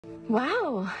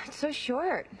Wow, it's so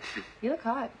short. You look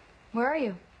hot. Where are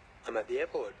you? I'm at the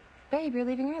airport. Babe, you're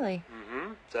leaving early.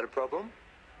 Mm-hmm. Is that a problem?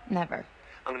 Never.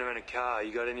 I'm gonna rent a car.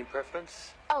 You got any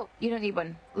preference? Oh, you don't need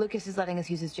one. Lucas is letting us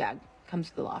use his Jag. Comes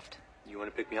to the loft. You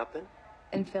want to pick me up then?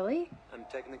 In Philly? I'm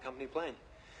taking the company plane.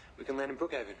 We can land in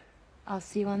Brookhaven. I'll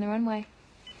see you on the runway.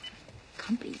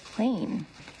 Company plane?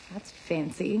 That's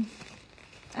fancy.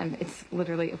 And it's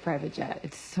literally a private jet.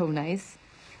 It's so nice.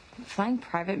 Flying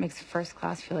private makes first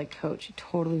class feel like coach. It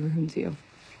totally ruins you.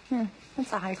 Yeah,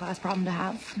 that's a high class problem to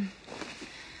have.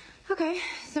 Okay,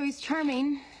 so he's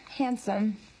charming,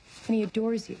 handsome, and he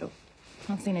adores you.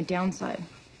 Not seeing a downside.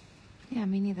 Yeah,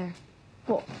 me neither.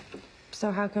 Well,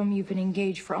 so how come you've been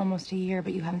engaged for almost a year,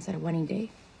 but you haven't set a wedding date?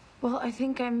 Well, I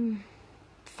think I'm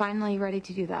finally ready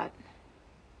to do that.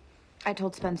 I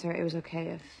told Spencer it was okay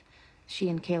if she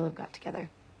and Caleb got together.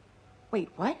 Wait,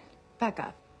 what? Back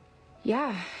up.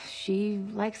 Yeah, she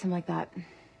likes him like that.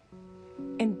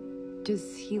 And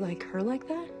does he like her like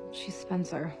that? She's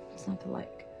Spencer. It's not to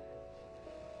like.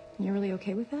 You're really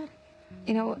okay with that?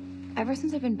 You know, ever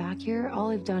since I've been back here,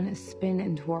 all I've done is spin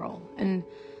and twirl. And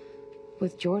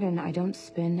with Jordan, I don't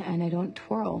spin and I don't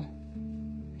twirl.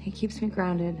 He keeps me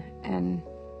grounded, and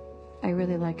I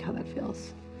really like how that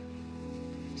feels.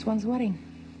 So when's the wedding?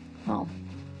 Well,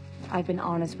 I've been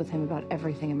honest with him about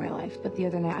everything in my life, but the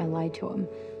other night I lied to him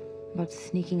about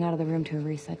sneaking out of the room to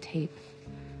erase that tape.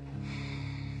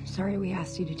 Sorry we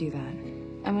asked you to do that.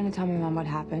 I'm gonna tell my mom what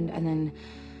happened, and then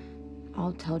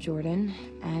I'll tell Jordan,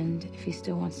 and if he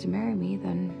still wants to marry me,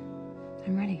 then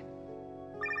I'm ready.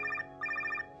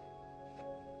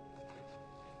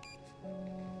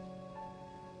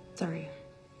 Sorry.